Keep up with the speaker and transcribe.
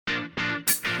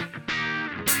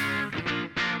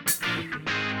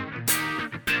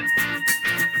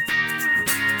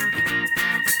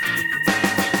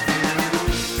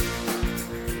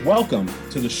Welcome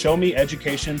to the Show Me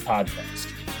Education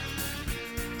podcast.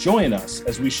 Join us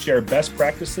as we share best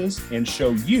practices and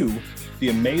show you the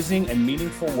amazing and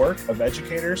meaningful work of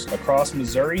educators across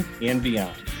Missouri and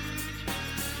beyond.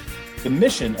 The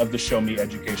mission of the Show Me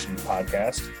Education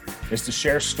podcast is to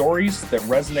share stories that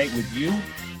resonate with you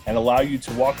and allow you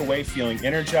to walk away feeling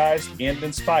energized and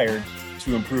inspired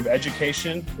to improve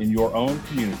education in your own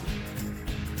community.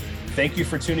 Thank you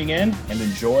for tuning in and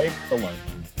enjoy the learning.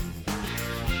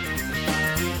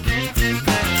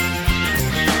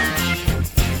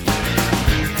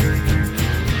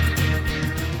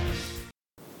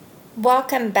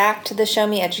 Welcome back to the Show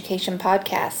Me Education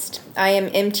podcast. I am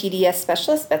MTDS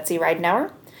Specialist Betsy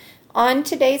Ridenour. On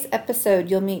today's episode,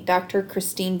 you'll meet Dr.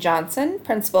 Christine Johnson,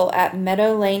 principal at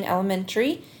Meadow Lane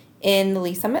Elementary in the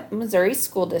Lee Summit, Missouri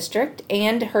School District,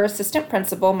 and her assistant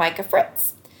principal, Micah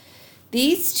Fritz.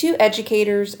 These two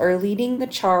educators are leading the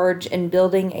charge in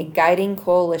building a guiding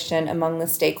coalition among the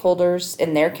stakeholders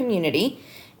in their community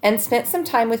and spent some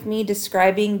time with me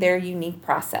describing their unique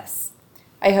process.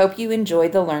 I hope you enjoy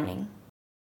the learning.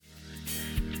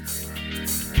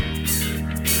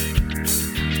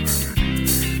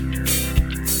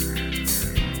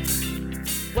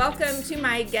 Welcome to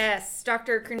my guests,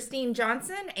 Dr. Christine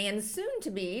Johnson and soon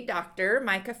to be Dr.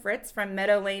 Micah Fritz from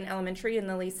Meadow Lane Elementary in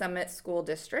the Lee Summit School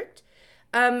District.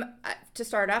 To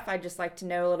start off, I'd just like to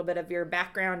know a little bit of your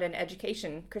background in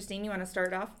education. Christine, you want to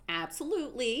start off?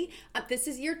 Absolutely. This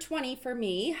is year 20 for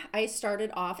me. I started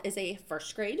off as a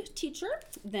first grade teacher,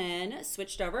 then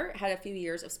switched over, had a few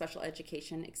years of special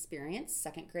education experience,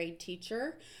 second grade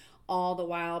teacher, all the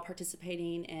while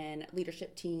participating in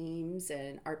leadership teams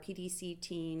and RPDC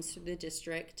teams through the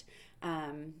district.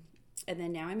 And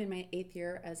then now I'm in my 8th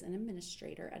year as an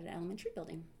administrator at an elementary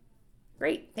building.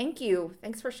 Great. Thank you.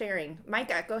 Thanks for sharing.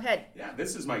 Micah, go ahead. Yeah,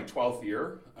 this is my 12th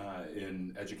year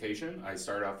in education. I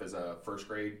started off as a first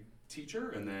grade teacher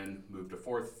and then moved to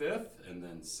 4th, 5th, and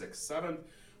then 6th, 7th.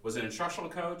 Was an instructional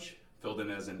coach, filled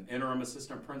in as an interim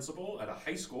assistant principal at a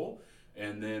high school,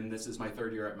 and then this is my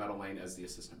 3rd year at Meadow Lane as the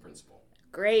assistant principal.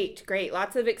 Great.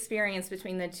 Lots of experience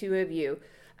between the two of you.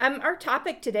 Our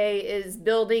topic today is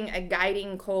building a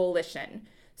guiding coalition.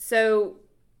 So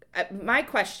my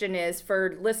question is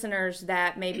for listeners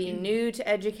that may be new to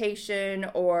education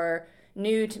or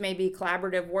new to maybe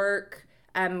collaborative work,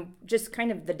 just kind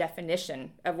of the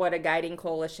definition of what a guiding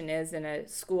coalition is in a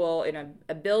school, in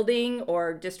a building,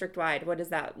 or district-wide. What does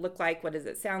that look like? What does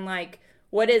it sound like?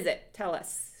 What is it? Tell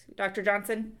us. Dr.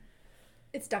 Johnson?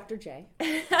 It's Dr. J.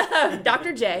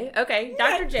 Dr. J. Okay,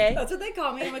 Dr. J. That's what they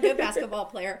call me. I'm a good basketball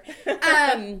player.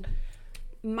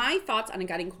 My thoughts on a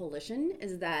guiding coalition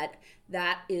is that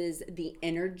is the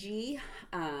energy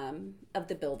of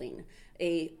the building.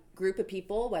 A group of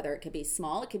people, whether it could be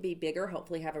small, it could be bigger,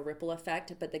 hopefully have a ripple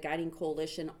effect, but the guiding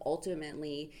coalition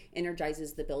ultimately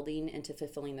energizes the building into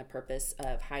fulfilling the purpose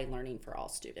of high learning for all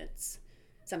students.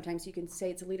 Sometimes you can say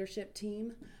it's a leadership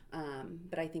team,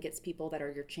 but I think it's people that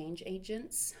are your change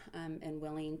agents and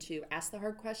willing to ask the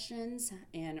hard questions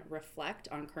and reflect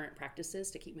on current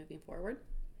practices to keep moving forward.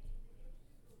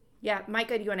 Yeah,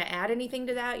 Micah, do you want to add anything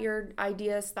to that? Your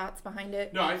ideas, thoughts behind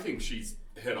it? No, I think she's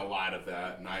hit a lot of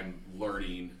that, and I'm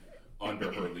learning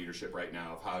under her leadership right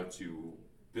now of how to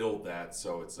build that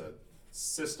so it's a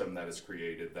system that is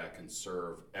created that can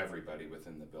serve everybody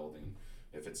within the building.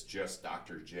 If it's just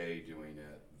Dr. J doing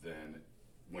it, then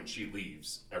when she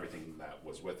leaves, everything that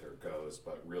was with her goes,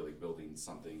 but really building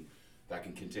something that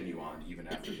can continue on even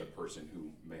after the person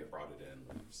who may have brought it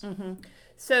in leaves. Mm-hmm.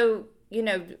 So,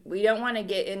 we don't want to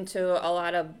get into a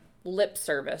lot of lip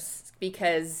service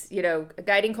because, a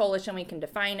guiding coalition, we can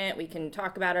define it, we can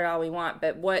talk about it all we want,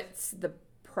 but what's the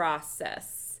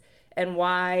process and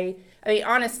why? I mean,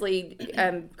 honestly,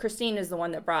 Christine is the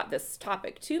one that brought this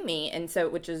topic to me, and so,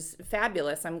 which is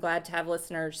fabulous. I'm glad to have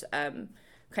listeners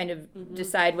kind of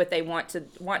decide what they want to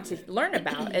learn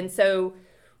about. And so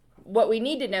what we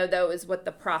need to know, though, is what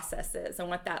the process is and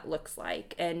what that looks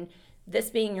like. And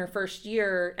this being your first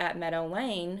year at Meadow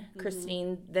Lane,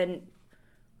 Christine, then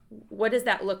what does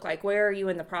that look like? Where are you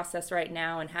in the process right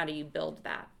now, and how do you build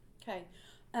that? Okay.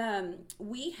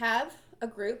 We have a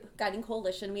group, Guiding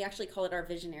Coalition. We actually call it our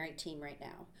visionary team right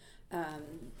now.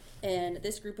 And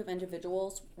this group of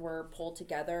individuals were pulled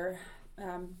together,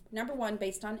 number one,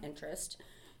 based on interest.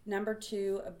 Number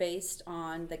two, based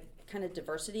on the kind of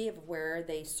diversity of where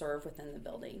they serve within the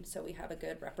building. So we have a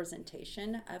good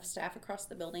representation of staff across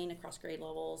the building, across grade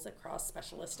levels, across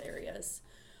specialist areas.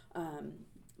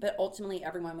 But ultimately,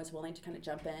 everyone was willing to kind of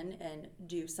jump in and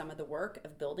do some of the work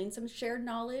of building some shared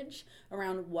knowledge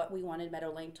around what we wanted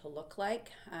Meadow Lane to look like,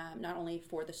 not only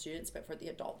for the students, but for the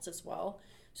adults as well.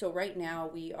 So right now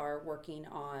we are working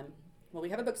on, well, we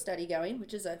have a book study going,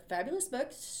 which is a fabulous book,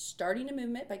 Starting a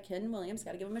Movement by Ken Williams.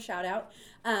 Got to give him a shout out.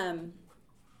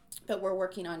 But we're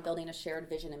working on building a shared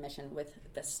vision and mission with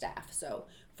the staff. So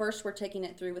first we're taking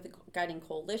it through with the Guiding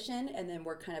Coalition, and then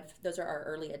we're those are our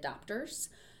early adopters.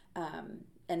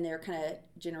 And they're kind of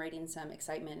generating some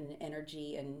excitement and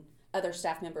energy, and other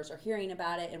staff members are hearing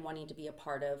about it and wanting to be a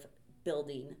part of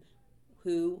building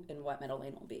who and what Meadow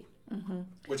Lane will be.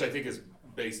 Which I think is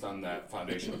based on that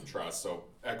foundation of trust. So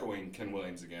echoing Ken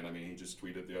Williams again, I mean, he just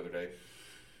tweeted the other day,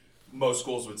 most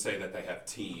schools would say that they have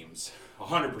teams.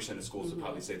 100% of schools would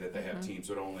probably say that they have teams,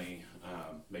 but only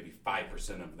maybe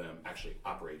 5% of them actually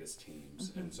operate as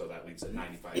teams. And so that leaves at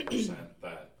 95%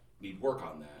 that need work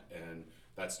on that. And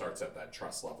that starts at that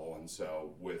trust level. And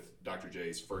so with Dr.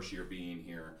 J's first year being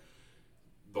here,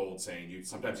 the old saying,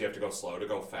 sometimes you have to go slow to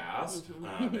go fast,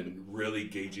 and really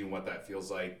gauging what that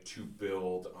feels like to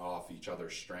build off each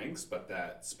other's strengths, but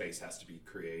that space has to be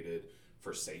created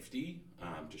for safety,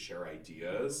 to share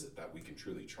ideas, that we can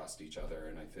truly trust each other.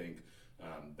 And I think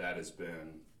that has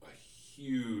been a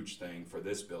huge thing for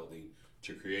this building,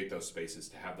 to create those spaces,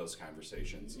 to have those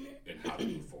conversations, and how to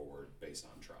move forward based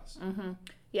on trust.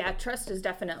 Yeah, trust is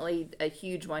definitely a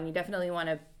huge one. You definitely want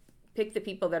to pick the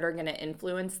people that are going to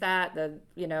influence that,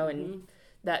 and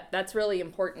that's really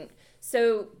important.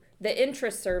 So the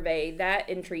interest survey, that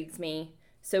intrigues me.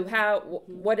 So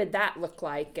what did that look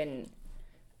like? And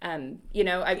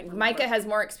Micah has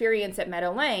more experience at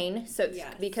Meadow Lane, so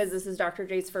Yes. because this is Dr.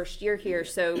 J's first year here.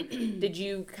 So did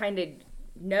you kind of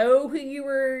know who you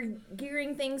were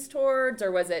gearing things towards,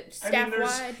 or was it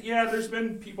staff-wide? There's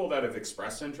been people that have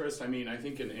expressed interest. I mean, I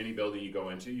think in any building you go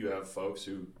into, you have folks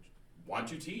who want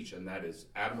to teach, and that is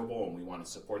admirable, and we want to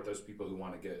support those people who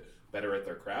want to get better at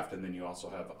their craft. And then you also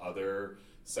have other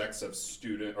sects of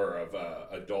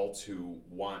adults who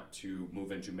want to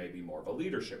move into maybe more of a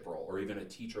leadership role, or even a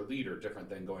teacher leader, different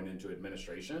than going into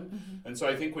administration. And so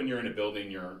I think when you're in a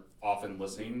building, you're often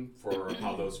listening for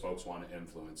how those folks want to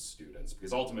influence students,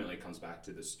 because ultimately it comes back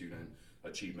to the student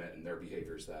achievement and their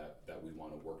behaviors that we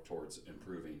want to work towards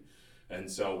improving. And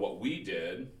so what we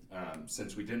did,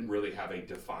 since we didn't really have a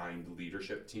defined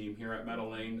leadership team here at Meadow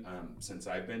Lane, since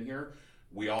I've been here,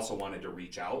 we also wanted to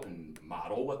reach out and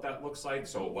model what that looks like.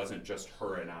 So it wasn't just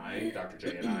her and I, Dr.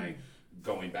 J and I,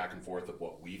 going back and forth of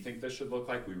what we think this should look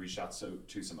like. We reached out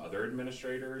to some other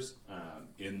administrators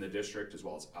in the district as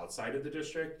well as outside of the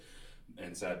district,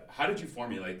 and said, how did you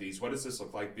formulate these? What does this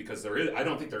look like? Because I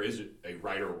don't think there is a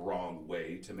right or wrong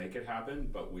way to make it happen,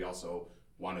 but we also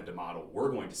wanted to model,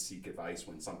 we're going to seek advice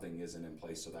when something isn't in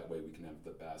place, so that way we can have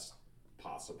the best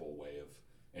possible way of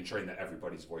ensuring that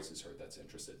everybody's voice is heard that's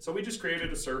interested. So we just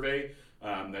created a survey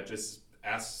that just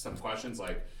asks some questions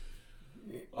like,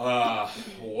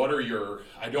 what are your,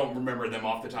 I don't remember them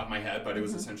off the top of my head, but it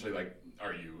was essentially like,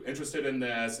 are you interested in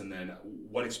this? And then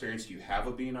what experience do you have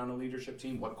of being on a leadership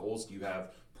team? What goals do you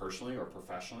have personally or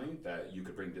professionally that you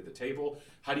could bring to the table?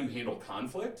 How do you handle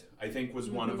conflict? I think was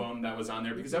one of them that was on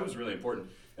there, because that was really important.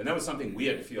 And that was something we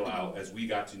had to feel out as we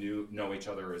got to know each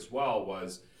other as well.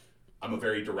 Was I'm a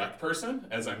very direct person,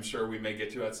 as I'm sure we may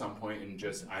get to at some point, and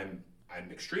just I'm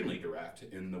extremely direct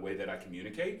in the way that I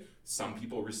communicate. Some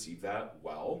people receive that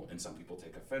well, and some people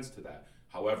take offense to that.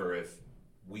 However, if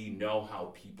we know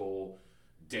how people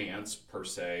dance, per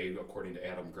se, according to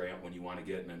Adam Grant, when you want to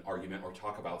get in an argument or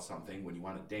talk about something, when you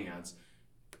want to dance,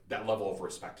 that level of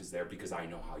respect is there because I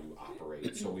know how you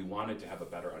operate. So we wanted to have a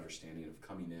better understanding of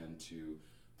coming into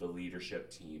the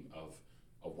leadership team of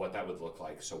what that would look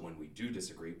like. So when we do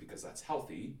disagree, because that's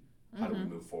healthy, how do we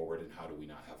move forward, and how do we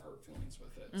not have hurt feelings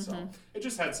with it? So it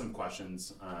just had some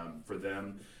questions for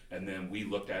them, and then we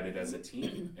looked at it as a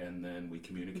team, and then we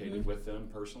communicated with them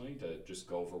personally to just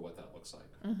go over what that looks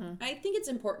like. I think it's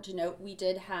important to note we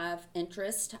did have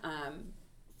interest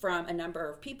from a number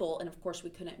of people, and of course we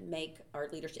couldn't make our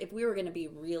leadership, if we were going to be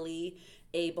really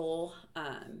able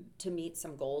to meet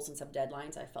some goals and some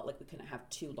deadlines, I felt like we couldn't have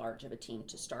too large of a team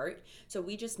to start. So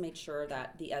we just made sure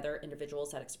that the other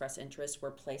individuals that expressed interest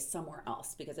were placed somewhere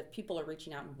else, because if people are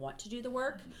reaching out and want to do the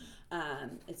work,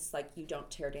 it's like you don't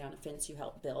tear down a fence, you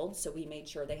help build. So we made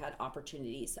sure they had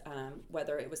opportunities,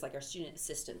 whether it was like our student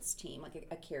assistance team, like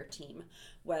a care team,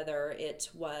 whether it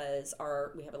was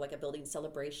we have like a building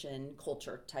celebration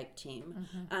culture type team,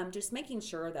 just making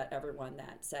sure that everyone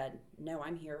that said, no,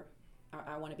 I'm here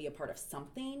I want to be a part of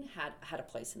something had a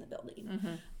place in the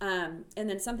building. And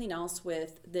then something else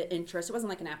with the interest, it wasn't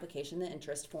like an application, the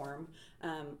interest form.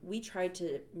 We tried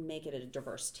to make it a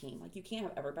diverse team. Like, you can't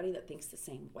have everybody that thinks the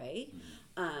same way.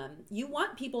 You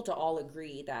want people to all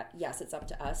agree that, yes, it's up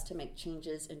to us to make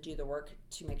changes and do the work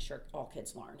to make sure all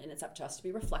kids learn. And it's up to us to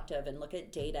be reflective and look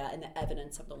at data and the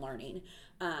evidence of the learning.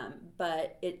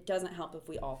 But it doesn't help if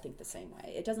we all think the same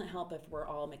way. It doesn't help if we're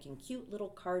all making cute little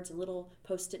cards and little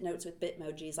Post-it notes with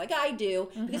Bitmojis like I do,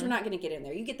 because we're not going to get in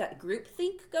there. You get that group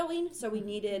think going. So we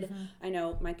needed, I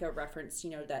know Micah referenced,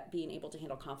 that being able to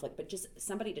handle conflict, but just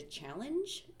somebody to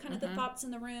challenge kind of the thoughts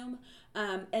in the room.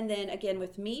 And then again,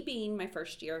 with me being my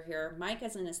first year here, Mike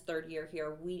is in his third year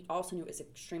here, we also knew it was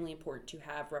extremely important to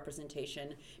have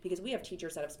representation, because we have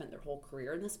teachers that have spent their whole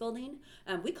career in this building.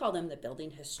 We call them the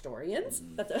building historians.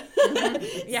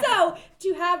 So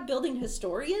to have building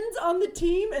historians on the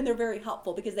team, and they're very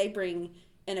helpful because they bring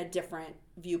in a different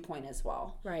viewpoint as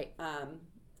well. Right.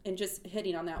 And just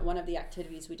hitting on that, one of the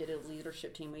activities we did as a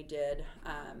leadership team, we did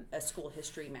a school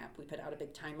history map. We put out a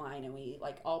big timeline, and we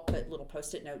all put little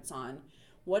Post-it notes on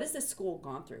what has the school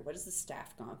gone through, what has the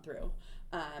staff gone through,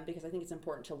 because I think it's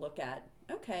important to look at,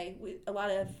 okay, a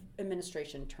lot of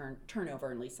administration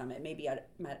turnover in Lee's Summit, maybe at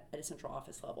a central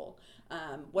office level.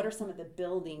 What are some of the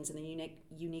buildings and the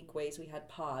unique ways we had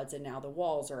pods and now the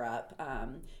walls are up?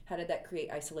 How did that create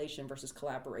isolation versus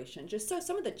collaboration? Just so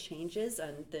some of the changes,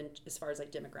 and then as far as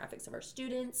like demographics of our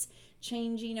students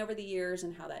changing over the years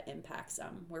and how that impacts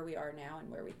where we are now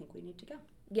and where we think we need to go.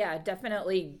 Yeah,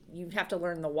 definitely. You have to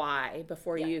learn the why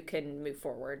before you can move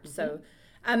forward. So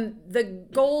the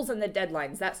goals and the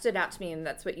deadlines, that stood out to me, and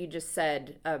that's what you just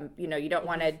said. You don't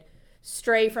want to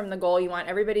stray from the goal. You want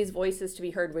everybody's voices to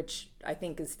be heard, which I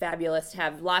think is fabulous. To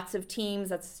have lots of teams,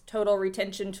 that's total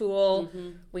retention tool.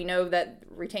 We know that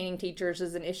retaining teachers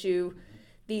is an issue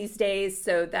these days,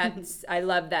 so that's I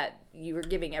love that you were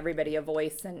giving everybody a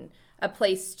voice and a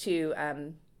place to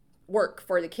work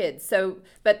for the kids. So,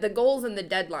 but the goals and the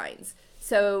deadlines.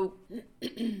 So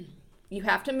you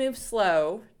have to move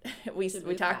slow. We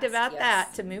talked about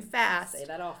that, to move fast. Say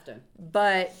that often.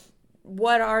 But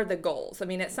what are the goals? I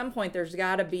mean, at some point there's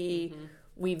got to be,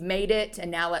 we've made it and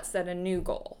now let's set a new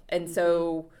goal. And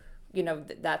so,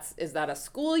 is that a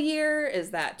school year?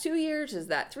 Is that 2 years? Is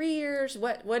that 3 years?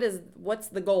 What's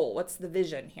the goal? What's the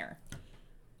vision here?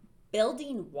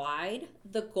 Building wide,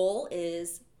 the goal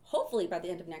is hopefully by the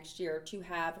end of next year to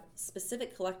have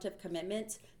specific collective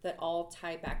commitments that all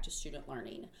tie back to student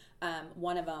learning.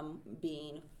 One of them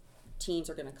being teams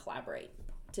are going to collaborate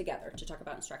together to talk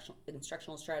about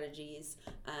instructional strategies,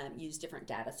 use different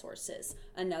data sources.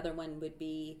 Another one would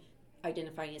be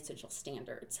identifying essential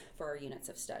standards for our units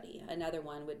of study. Another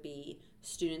one would be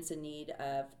students in need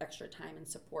of extra time and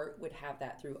support would have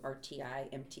that through our TI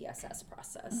MTSS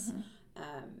process.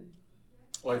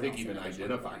 Well, I think even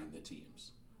identifying the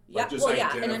teams. Yeah, Like just and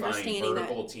identifying understanding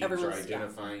vertical that teams or everyone's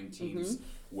identifying teams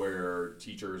where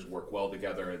teachers work well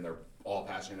together and they're all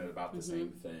passionate about the same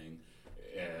thing,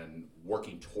 and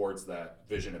working towards that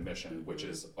vision and mission, which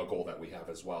is a goal that we have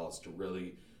as well, is to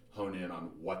really hone in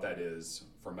on what that is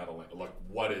for Meadow Lane. Like,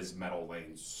 what is Meadow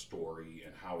Lane's story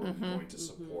and how are we going to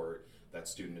support that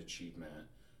student achievement?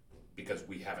 Because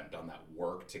we haven't done that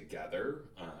work together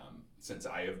since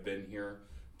I have been here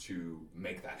to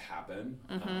make that happen.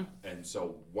 And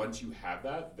so once you have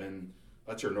that, then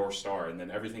that's your North Star, and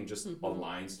then everything just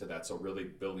aligns to that. So really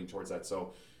building towards that.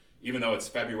 So even though it's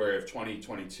February of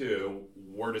 2022,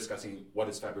 we're discussing what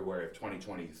does February of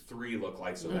 2023 look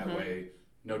like, so that way,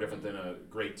 no different than a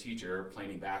great teacher,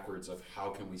 planning backwards of how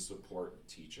can we support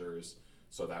teachers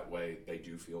so that way they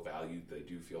do feel valued, they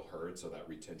do feel heard, so that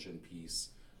retention piece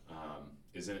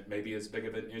isn't maybe as big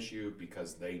of an issue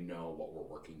because they know what we're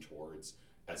working towards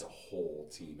as a whole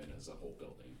team and as a whole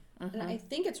building. And I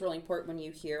think it's really important when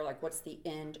you hear like what's the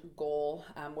end goal,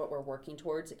 what we're working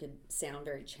towards. It could sound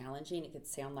very challenging. It could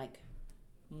sound like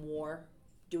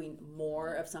doing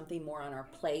more of something, more on our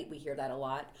plate. We hear that a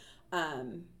lot.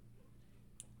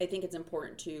 I think it's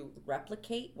important to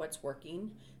replicate what's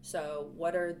working. So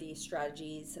what are the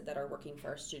strategies that are working for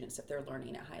our students if they're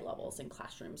learning at high levels in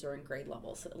classrooms or in grade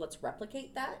levels? So let's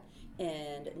replicate that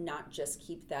and not just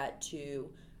keep that to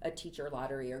a teacher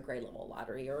lottery or grade level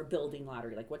lottery or a building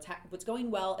lottery. Like what's going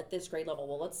well at this grade level?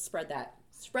 Well, let's spread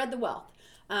the wealth.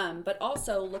 But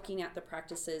also looking at the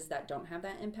practices that don't have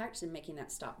that impact and making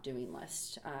that stop doing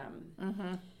list.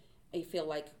 I feel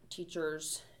like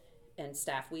teachers and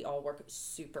staff, we all work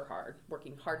super hard,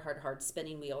 working hard,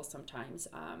 spinning wheels sometimes.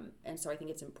 And so I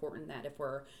think it's important that if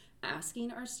we're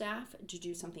asking our staff to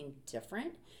do something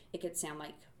different, it could sound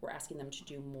like we're asking them to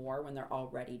do more when they're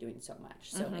already doing so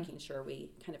much. So making sure we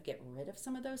kind of get rid of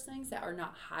some of those things that are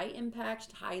not high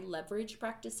impact, high leverage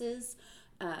practices.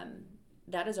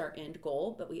 That is our end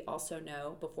goal, but we also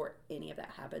know before any of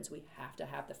that happens, we have to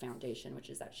have the foundation, which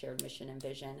is that shared mission and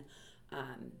vision.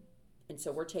 And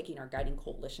so we're taking our guiding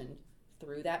coalition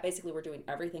through that. Basically, we're doing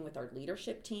everything with our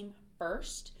leadership team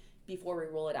first before we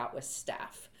roll it out with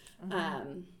staff.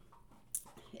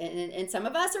 And some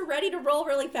of us are ready to roll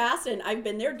really fast, and I've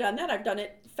been there, done that. I've done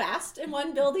it fast in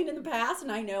one building in the past,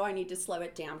 and I know I need to slow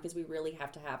it down because we really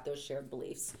have to have those shared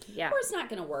beliefs. Yeah. Or it's not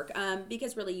going to work,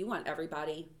 because really you want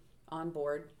everybody on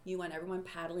board. You want everyone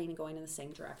paddling and going in the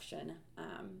same direction.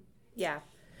 Yeah.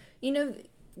 You know,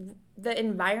 the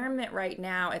environment right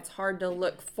now, it's hard to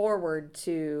look forward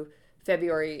to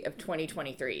February of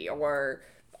 2023 or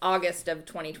August of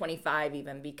 2025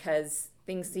 even, because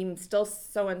things seem still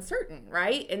so uncertain,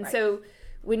 right? And so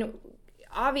when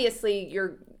obviously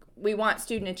we want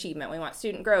student achievement, we want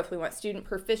student growth, we want student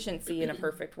proficiency in a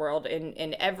perfect world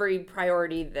in every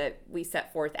priority that we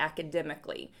set forth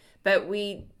academically. But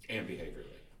and behaviorally.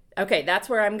 Okay, that's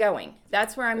where I'm going.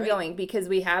 That's where I'm going, because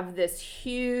we have this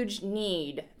huge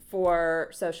need for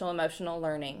social emotional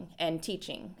learning and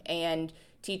teaching, and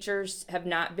teachers have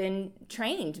not been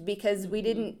trained because we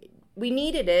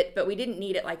needed it, but we didn't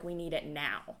need it like we need it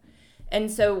now. And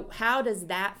so how does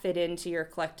that fit into your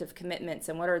collective commitments,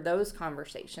 and what are those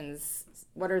conversations?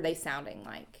 What are they sounding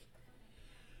like?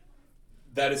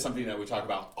 That is something that we talk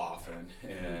about often,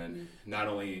 and not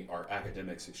only are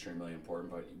academics extremely important,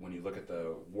 but when you look at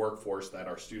the workforce that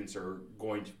our students are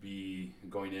going to be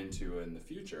going into in the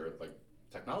future, like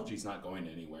technology is not going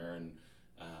anywhere, and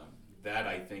that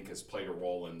I think has played a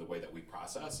role in the way that we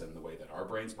process and the way that our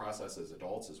brains process as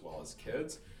adults as well as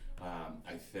kids.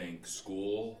 I think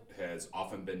school has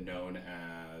often been known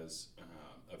as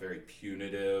a very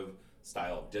punitive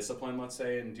style of discipline, let's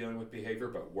say, in dealing with behavior,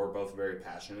 but we're both very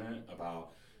passionate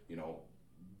about,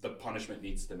 the punishment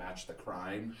needs to match the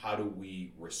crime. How do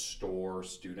we restore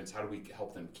students? How do we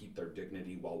help them keep their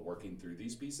dignity while working through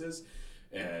these pieces?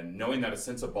 And knowing that a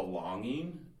sense of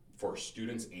belonging for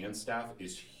students and staff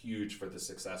is huge for the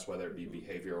success, whether it be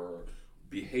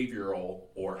behavioral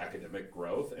or academic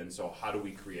growth. And so how do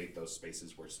we create those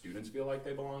spaces where students feel like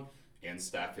they belong and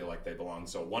staff feel like they belong?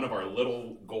 So one of our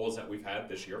little goals that we've had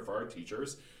this year for our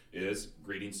teachers is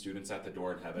greeting students at the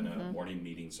door and having a morning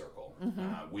meeting circle.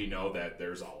 We know that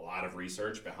there's a lot of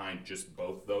research behind just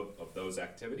both of those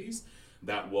activities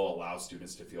that will allow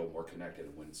students to feel more connected.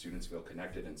 And when students feel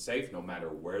connected and safe, no matter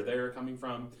where they're coming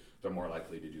from, they're more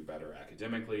likely to do better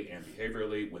academically and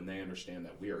behaviorally when they understand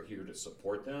that we are here to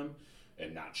support them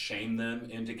and not shame them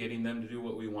into getting them to do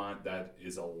what we want. That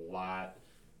is a lot.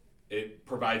 It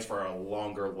provides for a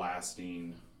longer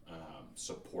lasting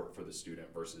support for the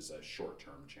student versus a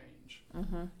short-term change.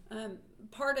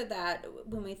 Part of that,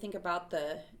 when we think about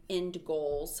the end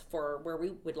goals for where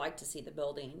we would like to see the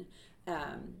building,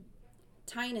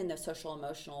 tying in the social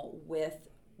emotional with,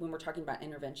 when we're talking about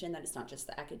intervention, that it's not just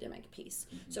the academic piece.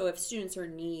 So if students are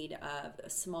in need of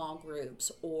small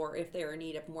groups, or if they're in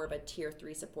need of more of a tier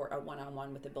 3 support, a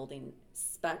one-on-one with the building,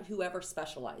 whoever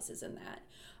specializes in that.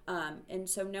 And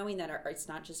so knowing that it's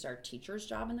not just our teacher's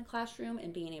job in the classroom,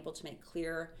 and being able to make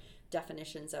clear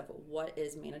definitions of what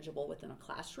is manageable within a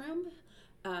classroom,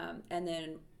 and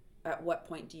then at what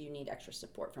point do you need extra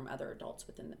support from other adults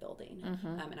within the building?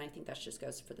 And I think that just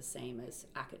goes for the same as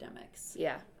academics.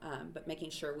 Yeah. But making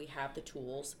sure we have the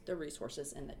tools, the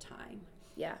resources, and the time.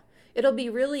 Yeah. It'll be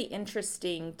really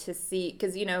interesting to see,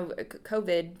 because,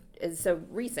 COVID is so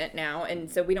recent now, and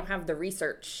so we don't have the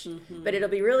research. But it'll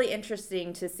be really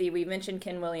interesting to see. We mentioned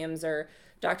Ken Williams or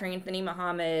Dr. Anthony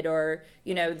Muhammad, or,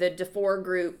 the DeFore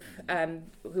group,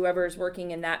 whoever's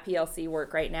working in that PLC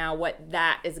work right now, what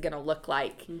that is going to look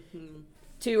like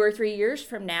 2 or 3 years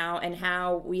from now, and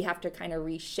how we have to kind of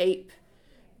reshape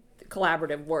the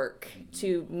collaborative work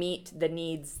to meet the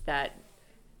needs that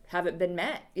haven't been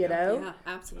met, you know? Yeah,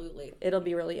 absolutely. It'll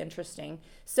be really interesting.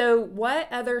 So what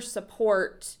other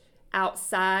support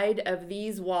outside of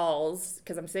these walls,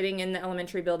 because I'm sitting in the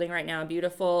elementary building right now,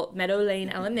 beautiful Meadow Lane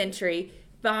Elementary,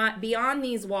 but beyond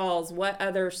these walls, what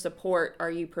other support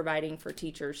are you providing for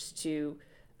teachers to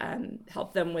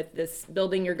help them with this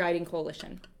building your guiding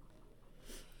coalition?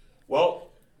 Well,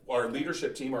 our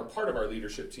leadership team, or part of our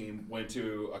leadership team, went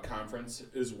to a conference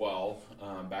as well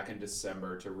back in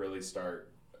December to really start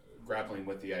grappling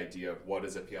with the idea of what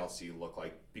does a PLC look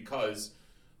like, because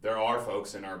there are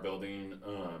folks in our building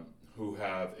who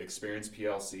have experienced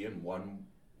PLC in one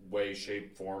way,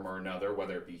 shape, form, or another,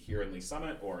 whether it be here in Lee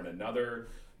Summit or in another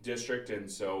district, and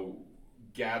so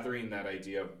gathering that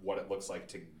idea of what it looks like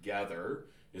together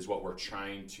is what we're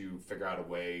trying to figure out a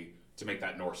way to make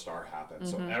that North Star happen.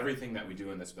 So everything that we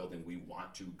do in this building, we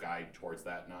want to guide towards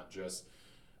that, not just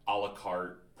a la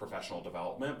carte professional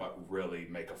development, but really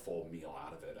make a full meal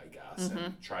out of it, I guess,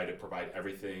 and try to provide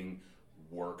everything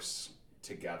works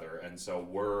together. And so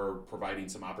we're providing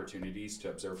some opportunities to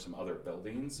observe some other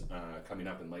buildings coming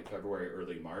up in late February,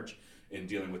 early March, in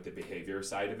dealing with the behavior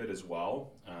side of it as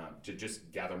well, to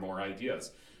just gather more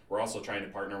ideas. We're also trying to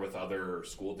partner with other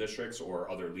school districts or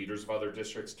other leaders of other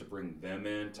districts to bring them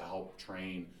in to help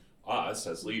train us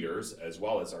as leaders, as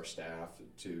well as our staff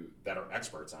that are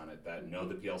experts on it, that know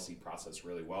the PLC process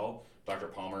really well. Dr.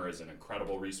 Palmer is an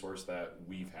incredible resource that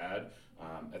we've had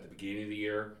at the beginning of the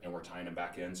year, and we're tying them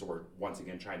back in. So we're once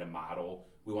again trying to model.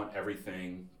 We want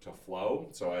everything to flow.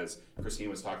 So as Christine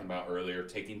was talking about earlier,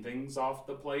 taking things off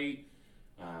the plate,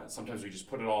 sometimes we just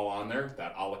put it all on there,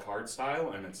 that a la carte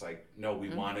style, and it's like, no, we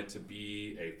want it to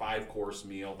be a 5-course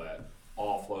meal that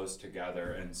all flows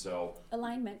together. And so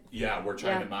alignment. Yeah, we're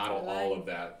trying to model all of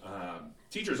that.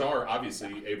 Teachers are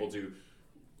obviously able to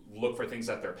look for things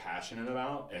that they're passionate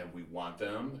about, and we want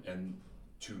them and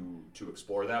to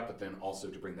explore that, but then also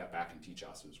to bring that back and teach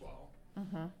us as well.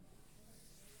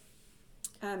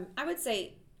 I would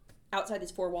say outside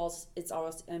these 4 walls, it's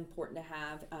always important to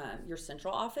have your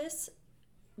central office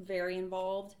very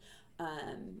involved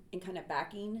in kind of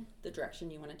backing the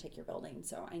direction you want to take your building.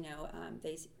 So I know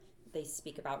they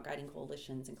speak about guiding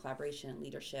coalitions and collaboration and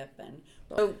leadership. And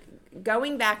so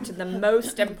going back to the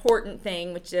most important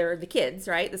thing, which are the kids,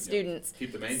 right? The students.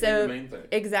 Keep the main thing the main thing.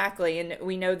 Exactly. And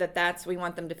we know that we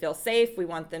want them to feel safe. We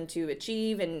want them to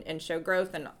achieve and show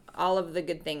growth and all of the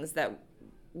good things that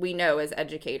we know as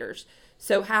educators.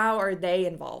 So how are they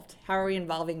involved? How are we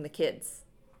involving the kids?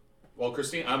 Well,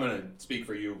 Christine, I'm going to speak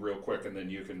for you real quick, and then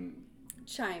you can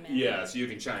chime in. Yeah, so you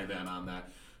can chime in on that.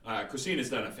 Christine has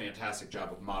done a fantastic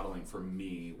job of modeling for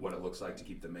me what it looks like to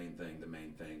keep the main thing the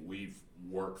main thing. We've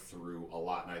worked through a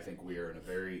lot, and I think we are in a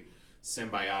very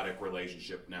symbiotic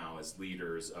relationship now as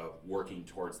leaders of working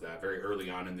towards that. Very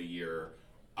early on in the year,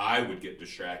 I would get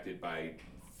distracted by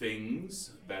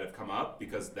things that have come up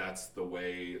because that's the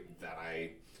way that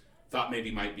I thought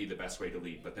maybe might be the best way to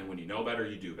lead. But then when you know better,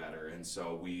 you do better. And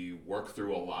so we work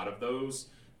through a lot of those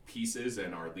pieces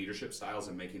and our leadership styles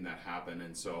and making that happen.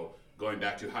 And so going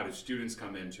back to how do students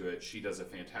come into it, she does a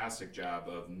fantastic job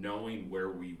of knowing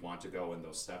where we want to go and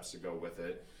those steps to go with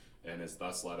it, and has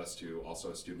thus led us to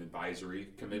also a student advisory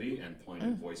committee and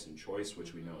pointed voice and choice,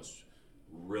 which we know is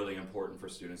really important for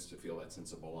students to feel that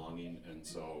sense of belonging. And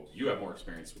so you have more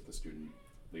experience with the student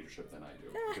leadership than I do,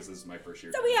 because this is my first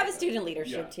year. So we have a student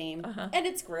leadership team, and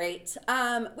it's great.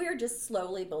 We're just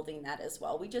slowly building that as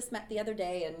well. We just met the other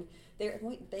day, and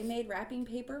they made wrapping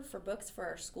paper for books for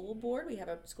our school board. We have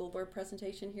a school board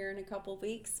presentation here in a couple of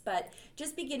weeks, but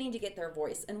just beginning to get their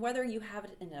voice. And whether you have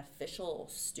an official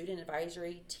student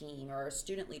advisory team or a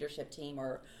student leadership team,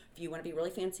 or if you want to be really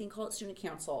fancy and call it student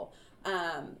council,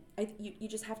 you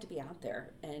just have to be out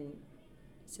there and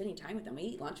spending time with them. We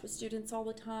eat lunch with students all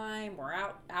the time. We're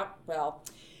out. Well,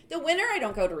 the winter I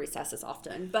don't go to recess as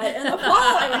often, but in the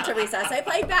fall I went to recess. I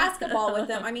played basketball with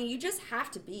them. I mean, you just have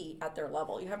to be at their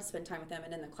level. You have to spend time with them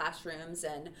and in the classrooms.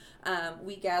 And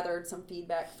we gathered some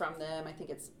feedback from them. I think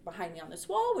it's behind me on this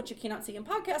wall, which you cannot see in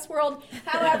podcast world.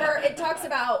 However, it talks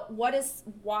about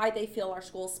why they feel our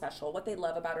school is special, what they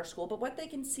love about our school, but what they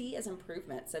can see as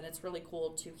improvements. And it's really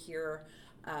cool to hear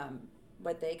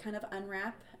what they kind of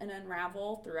unwrap and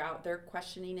unravel throughout their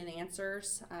questioning and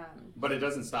answers. But it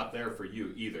doesn't stop there for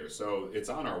you either. So it's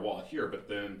on our wall here, but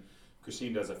then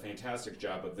Christine does a fantastic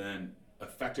job of then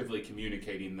effectively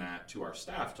communicating that to our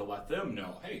staff to let them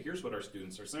know, hey, here's what our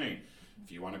students are saying.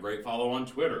 If you want a great follow on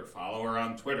Twitter, follow her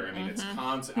on Twitter. I mean, it's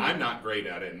constant. I'm not great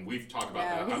at it, and we've talked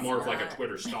about that. I'm more of like a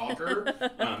Twitter stalker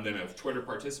than a Twitter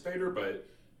participator, but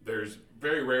there's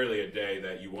very rarely a day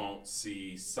that you won't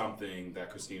see something that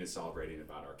Christine is celebrating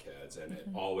about our kids, and it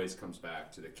always comes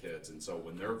back to the kids. And so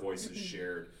when their voice is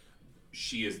shared,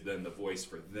 she is then the voice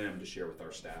for them to share with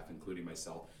our staff, including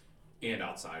myself, and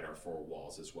outside our 4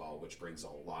 walls as well, which brings a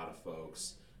lot of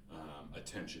folks'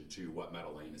 attention to what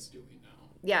Meadow Lane is doing now.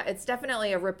 Yeah, it's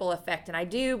definitely a ripple effect, and I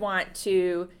do want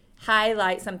to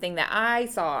highlight something that I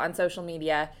saw on social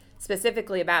media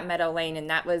specifically about Meadow Lane, and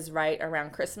that was right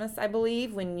around Christmas, I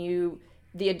believe, when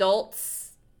the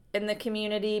adults in the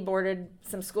community boarded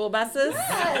some school buses.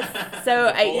 Yes.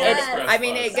 So Yes.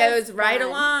 it goes right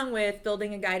along with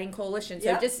building a guiding coalition.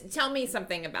 So Yep. just tell me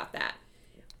something about that.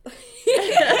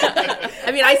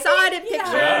 I mean, I saw it in pictures,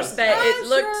 Yes. but it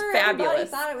looked Everybody fabulous.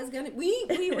 thought it was gonna. We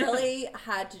really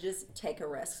had to just take a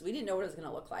risk. We didn't know what it was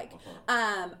gonna look like.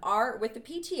 With the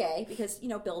PTA, because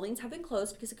buildings have been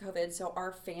closed because of COVID, so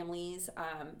our families,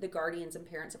 the guardians and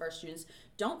parents of our students,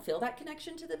 don't feel that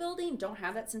connection to the building, don't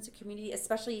have that sense of community,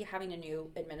 especially having a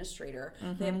new administrator.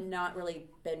 They have not really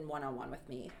been one-on-one with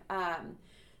me.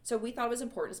 So we thought it was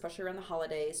important, especially around the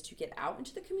holidays, to get out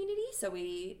into the community. So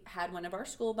we had one of our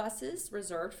school buses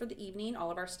reserved for the evening.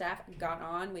 All of our staff got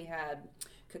on. We had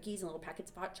cookies and little packets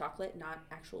of hot chocolate, not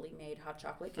actually made hot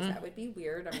chocolate, because that would be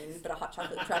weird. I mean, but a hot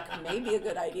chocolate truck may be a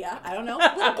good idea. I don't know.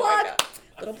 Little plug.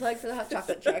 Little plug for the hot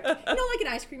chocolate truck. Like an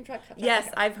ice cream truck. Yes,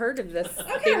 I've heard of this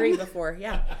theory before.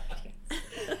 Yeah.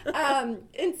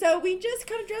 And so we just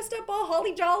kind of dressed up all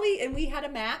holly jolly, and we had a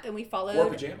map, and we followed. Or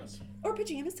pajamas. Or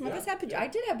pajamas. Some of us had pajamas. I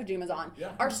did have pajamas on.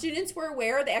 Yeah. Our students were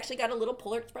aware. They actually got a little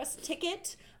Polar Express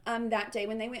ticket that day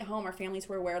when they went home. Our families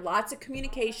were aware. Lots of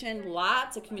communication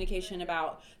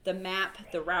about the map,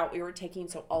 the route we were taking.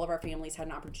 So all of our families had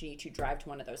an opportunity to drive to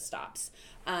one of those stops.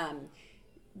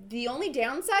 The only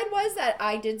downside was that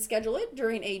I did schedule it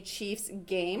during a Chiefs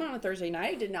game on a Thursday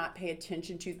night. I did not pay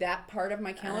attention to that part of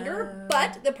my calendar.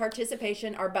 But the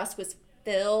participation, our bus was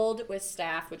filled with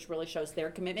staff, which really shows their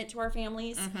commitment to our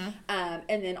families. And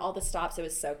then all the stops, it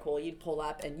was so cool. You'd pull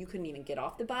up and you couldn't even get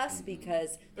off the bus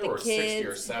because There the were 60 kids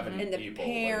or 70 and the people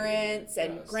parents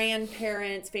waiting. and Yes.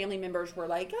 grandparents, family members were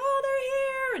like, "Oh,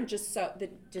 they're here," and just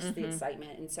the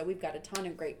excitement. And so we've got a ton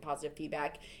of great positive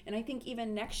feedback. And I think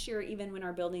even next year, even when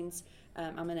our buildings,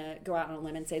 I'm going to go out on a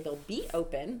limb and say they'll be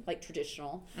open like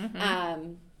traditional.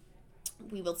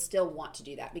 We will still want to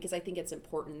do that because I think it's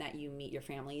important that you meet your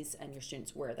families and your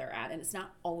students where they're at, and it's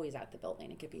not always at the building.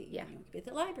 It could be, it could be at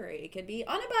the library. It could be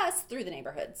on a bus through the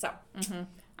neighborhood. So,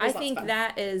 I think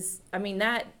that is,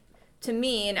 that to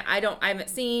me, and I haven't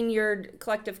seen your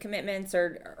collective commitments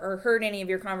or heard any of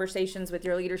your conversations with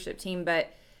your leadership team, but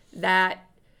that's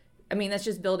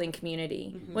just building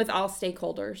community with all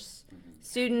stakeholders,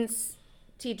 students,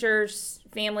 teachers,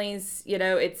 families.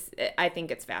 I think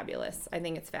it's fabulous. We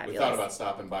thought about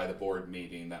stopping by the board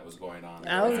meeting that was going on.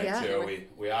 Yeah.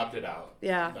 We opted out.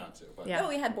 Yeah. Not to. But. Yeah.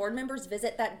 we had board members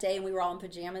visit that day, and we were all in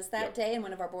pajamas that day. And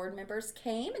one of our board members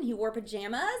came, and he wore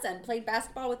pajamas and played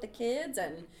basketball with the kids.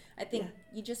 And I think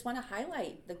you just want to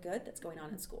highlight the good that's going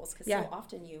on in schools because so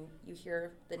often you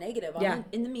hear the negative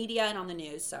in the media and on the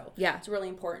news. So it's really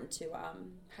important to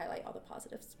highlight all the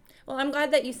positives. Well, I'm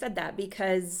glad that you said that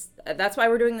because that's why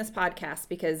we're doing this podcast,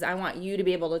 because I want you to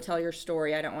be able to tell your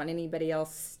story. I don't want anybody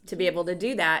else to be able to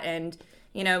do that. And,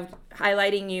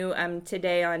 highlighting you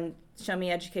today on Show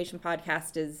Me Education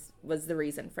podcast was the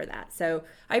reason for that. So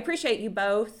I appreciate you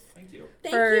both. Thank you.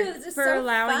 For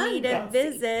allowing me to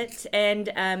visit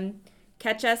and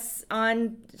catch us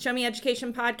on Show Me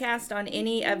Education podcast on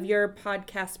any of your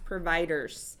podcast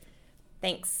providers.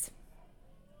 Thanks.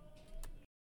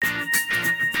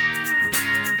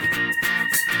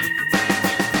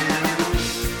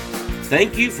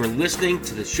 Thank you for listening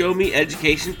to the Show Me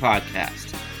Education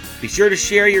podcast. Be sure to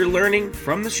share your learning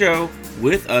from the show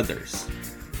with others.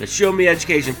 The Show Me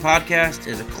Education podcast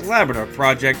is a collaborative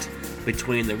project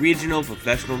between the Regional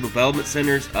Professional Development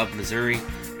Centers of Missouri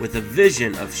with a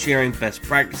vision of sharing best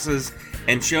practices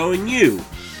and showing you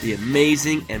the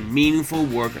amazing and meaningful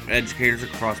work of educators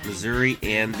across Missouri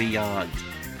and beyond.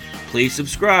 Please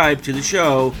subscribe to the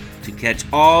show to catch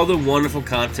all the wonderful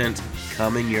content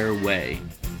coming your way.